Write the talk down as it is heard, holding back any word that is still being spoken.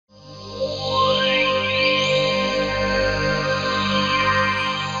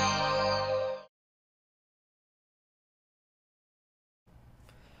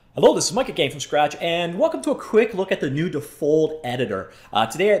Hello, this is Mike at GameFromScratch, and welcome to a quick look at the new Defold editor.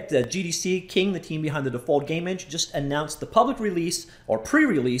 Today at the GDC, King, the team behind the Defold Game Engine, just announced the public release or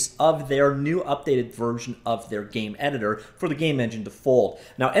pre-release of their new updated version of their game editor for the game engine Defold.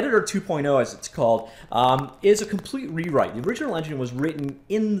 Now, Editor 2.0, as it's called, is a complete rewrite. The original engine was written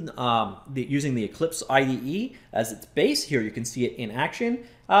in using the Eclipse IDE as its base. Here you can see it in action.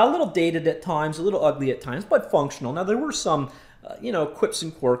 A little dated at times, a little ugly at times, but functional. Now, there were some quips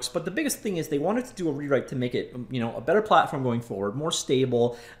and quirks, but the biggest thing is they wanted to do a rewrite to make it, a better platform going forward, more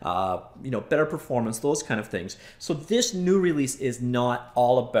stable, better performance, those kind of things. So this new release is not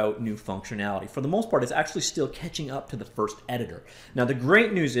all about new functionality. For the most part, it's actually still catching up to the first editor. Now, the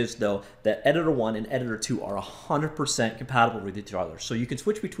great news is, though, that Editor 1 and Editor 2 are 100% compatible with each other. So you can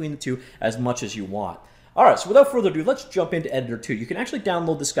switch between the two as much as you want. All right, so without further ado, let's jump into Editor 2. You can actually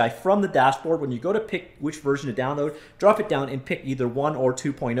download this guy from the dashboard. When you go to pick which version to download, drop it down and pick either 1 or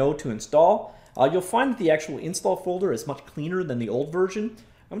 2.0 to install. You'll find that the actual install folder is much cleaner than the old version.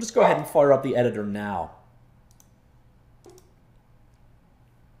 I'm just go ahead and fire up the editor now.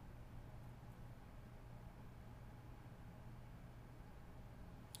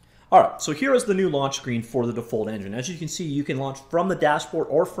 All right, so here is the new launch screen for the Defold engine. As you can see, you can launch from the dashboard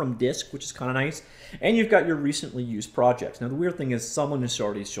or from disk, which is kind of nice. And you've got your recently used projects. Now, the weird thing is someone is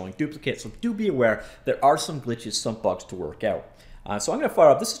already showing duplicates, so do be aware there are some glitches, some bugs to work out. So I'm going to fire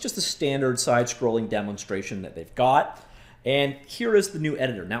up. This is just a standard side-scrolling demonstration that they've got. And here is the new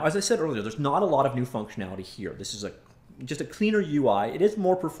editor. Now, as I said earlier, there's not a lot of new functionality here. This is just a cleaner UI. It is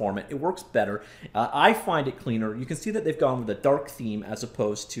more performant. It works better. I find it cleaner. You can see that they've gone with a dark theme as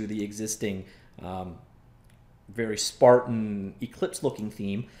opposed to the existing very Spartan Eclipse-looking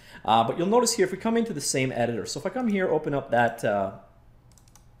theme. But you'll notice here, if we come into the same editor, so if I come here, open up that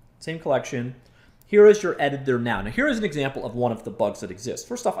same collection, here is your editor now. Now, here is an example of one of the bugs that exists.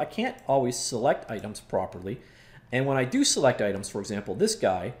 First off, I can't always select items properly. And when I do select items, for example, this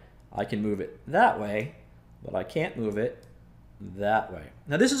guy, I can move it that way, but I can't move it that way.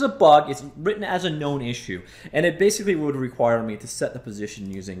 Now, this is a bug. It's written as a known issue, and it basically would require me to set the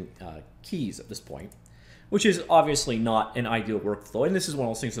position using keys at this point, which is obviously not an ideal workflow, and this is one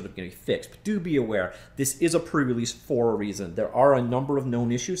of those things that are going to be fixed. But do be aware, this is a pre-release for a reason. There are a number of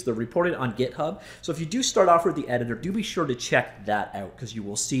known issues. They're reported on GitHub, so if you do start off with the editor, do be sure to check that out, because you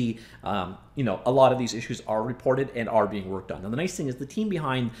will see a lot of these issues are reported and are being worked on. Now, the nice thing is the team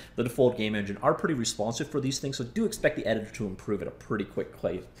behind the Defold Game Engine are pretty responsive for these things, so do expect the editor to improve at a pretty quick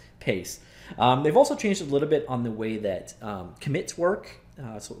pace. They've also changed a little bit on the way that commits work,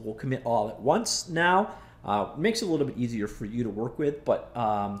 so we'll commit all at once now. Makes it a little bit easier for you to work with, but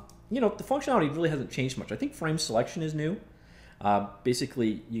the functionality really hasn't changed much. I think frame selection is new.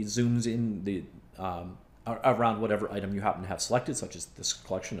 Basically, it zooms in the around whatever item you happen to have selected, such as this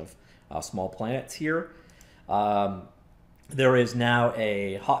collection of small planets here. There is now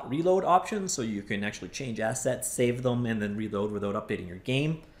a hot reload option, so you can actually change assets, save them, and then reload without updating your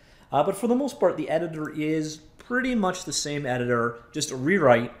game. But for the most part, the editor is pretty much the same editor, just a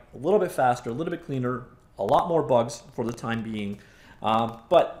rewrite, a little bit faster, a little bit cleaner, a lot more bugs for the time being,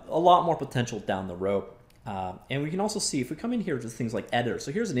 but a lot more potential down the road. And we can also see, if we come in here to things like editor,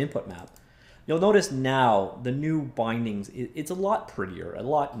 so here's an input map. You'll notice now the new bindings, it's a lot prettier, a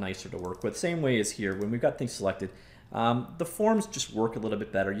lot nicer to work with. Same way as here, when we've got things selected, the forms just work a little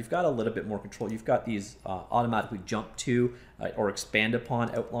bit better. You've got a little bit more control. You've got these automatically jump to or expand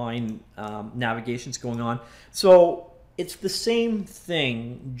upon outline navigations going on. So it's the same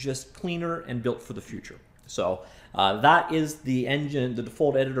thing, just cleaner and built for the future. So that is the engine, the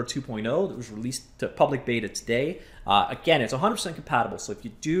Defold Editor 2.0 that was released to public beta today. Again, it's 100% compatible, so if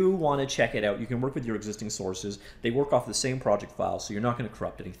you do want to check it out, you can work with your existing sources. They work off the same project files, so you're not going to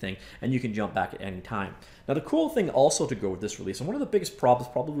corrupt anything, and you can jump back at any time. Now, the cool thing also to go with this release, and one of the biggest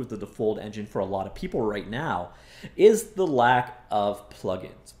problems probably with the Defold engine for a lot of people right now, is the lack of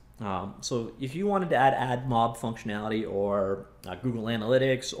plugins. So if you wanted to add mob functionality or Google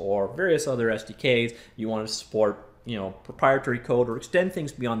Analytics or various other SDKs, you want to support proprietary code or extend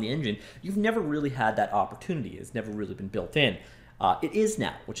things beyond the engine, you've never really had that opportunity. It's never really been built in. It is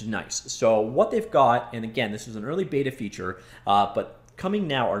now, which is nice. So what they've got, and again, this is an early beta feature, but coming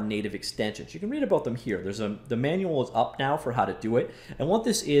now are native extensions. You can read about them here. The manual is up now for how to do it, and what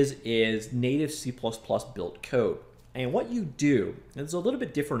this is native C++ built code. And what you do, and it's a little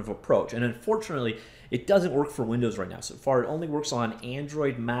bit different of approach, and unfortunately, it doesn't work for Windows right now. So far, it only works on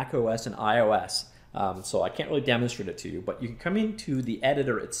Android, Mac OS, and iOS. So I can't really demonstrate it to you, but you can come into the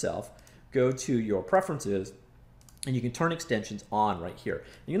editor itself, go to your preferences, and you can turn extensions on right here.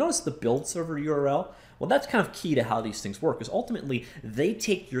 And you notice the build server URL? Well, that's kind of key to how these things work, because ultimately they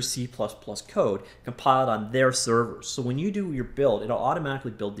take your C++ code compiled on their servers. So when you do your build, it'll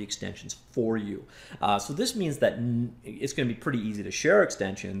automatically build the extensions for you. So this means that it's going to be pretty easy to share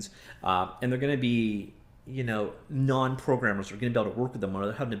extensions, and they're going to be, you know, non-programmers are going to be able to work with them, or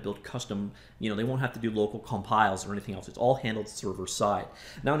they're having to build custom, you know, they won't have to do local compiles or anything else. It's all handled server side.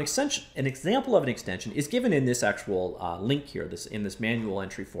 Now, an example of an extension is given in this actual link here, in this manual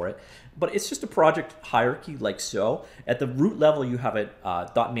entry for it, but it's just a project hierarchy like so. At the root level, you have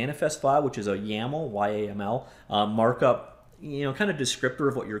a .manifest file, which is a YAML, Y-A-M-L, markup, you know, kind of descriptor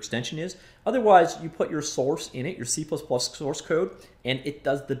of what your extension is. Otherwise, you put your source in it, your C++ source code, and it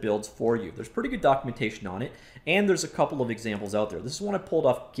does the builds for you. There's pretty good documentation on it, and there's a couple of examples out there. This is one I pulled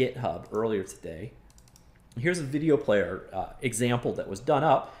off GitHub earlier today. Here's a video player example that was done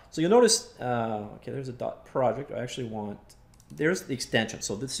up. So you'll notice, okay, there's a .project. I actually want, there's the extension.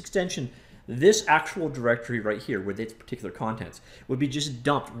 So this extension, this actual directory right here with its particular contents would be just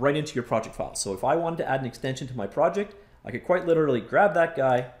dumped right into your project file. So if I wanted to add an extension to my project, I could quite literally grab that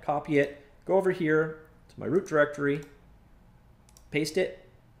guy, copy it, go over here to my root directory, paste it,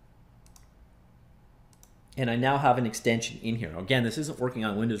 and I now have an extension in here. Now, again, this isn't working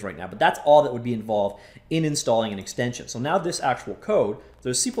on Windows right now, but that's all that would be involved in installing an extension. So now this actual code,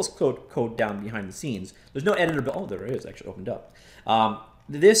 there's C++ code down behind the scenes. There's no editor, but oh, there it is, actually opened up.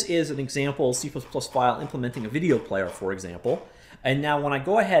 This is an example C++ file implementing a video player, for example. And now when I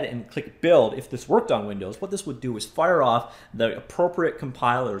go ahead and click build, if this worked on Windows, what this would do is fire off the appropriate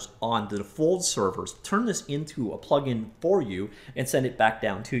compilers on the Defold servers, turn this into a plugin for you, and send it back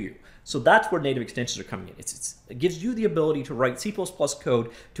down to you. So that's where native extensions are coming in. It gives you the ability to write C++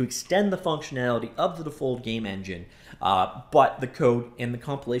 code to extend the functionality of the Defold Game Engine, but the code and the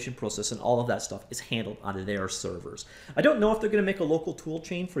compilation process and all of that stuff is handled on their servers. I don't know if they're going to make a local tool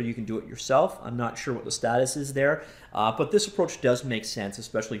chain for you can do it yourself. I'm not sure what the status is there, but this approach does make sense,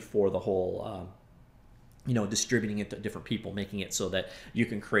 especially for the whole you know, distributing it to different people, making it so that you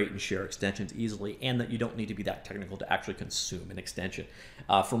can create and share extensions easily, and that you don't need to be that technical to actually consume an extension.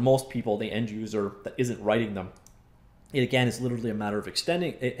 For most people, the end user that isn't writing them, it again is literally a matter of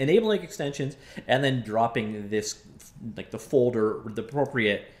enabling extensions, and then dropping this, like the folder, the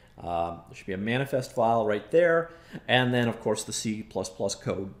appropriate, there should be a manifest file right there, and then of course the C++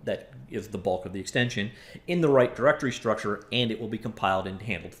 code that is the bulk of the extension in the right directory structure, and it will be compiled and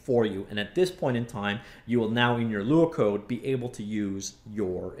handled for you. And at this point in time, you will now in your Lua code be able to use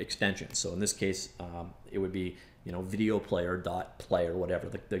your extension. So in this case, it would be, you know, video player dot play or whatever,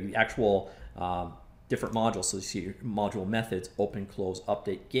 the actual different modules. So you see your module methods, open, close,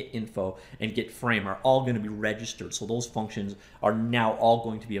 update, get info, and get frame are all going to be registered. So those functions are now all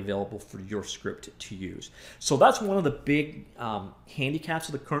going to be available for your script to use. So that's one of the big handicaps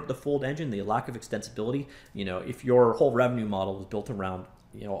of the current Defold engine, the lack of extensibility. You know, if your whole revenue model was built around,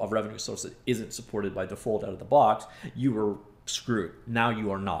 you know, a revenue source that isn't supported by Defold out of the box, you were screwed. Now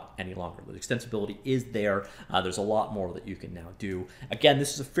you are not any longer. The extensibility is there. There's a lot more that you can now do. Again,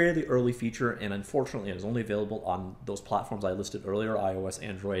 this is a fairly early feature, and unfortunately it is only available on those platforms I listed earlier: iOS,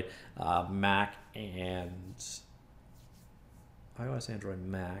 Android, Mac, and iOS, Android,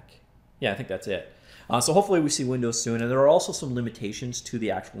 Mac. Yeah, I think that's it. So hopefully we see Windows soon, and there are also some limitations to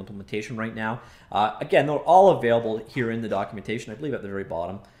the actual implementation right now. Again, they're all available here in the documentation, I believe at the very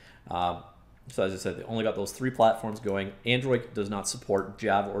bottom. So as I said, they only got those 3 platforms going. Android does not support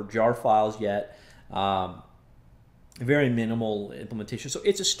Java or jar files yet. Very minimal implementation. So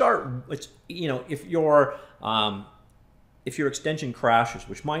it's a start. It's, you know, if your extension crashes,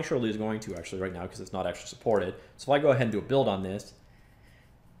 which mine surely is going to actually right now because it's not actually supported. So if I go ahead and do a build on this,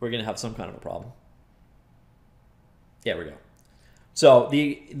 we're going to have some kind of a problem. Yeah, we go. So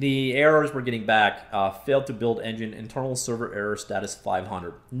the errors we're getting back, failed to build engine, internal server error status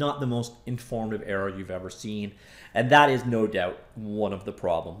 500. Not the most informative error you've ever seen. And that is no doubt one of the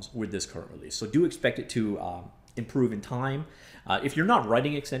problems with this current release. So do expect it to improve in time. If you're not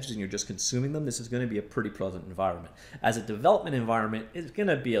writing extensions and you're just consuming them, this is going to be a pretty pleasant environment. As a development environment, it's going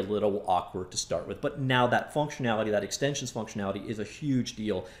to be a little awkward to start with, but now that functionality, that extensions functionality is a huge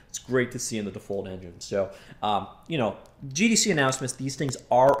deal. It's great to see in the Defold engine. So, you know, GDC announcements, these things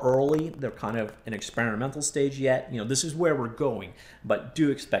are early. They're kind of an experimental stage yet. You know, this is where we're going, but do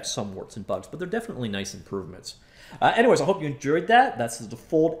expect some warts and bugs, but they're definitely nice improvements. Anyways, I hope you enjoyed that. That's the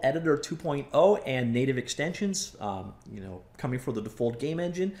Defold Editor 2.0 and native extensions, you know, coming for the Defold Game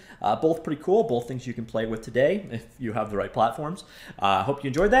Engine. Both pretty cool. Both things you can play with today if you have the right platforms. Hope you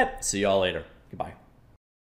enjoyed that. See y'all later. Goodbye.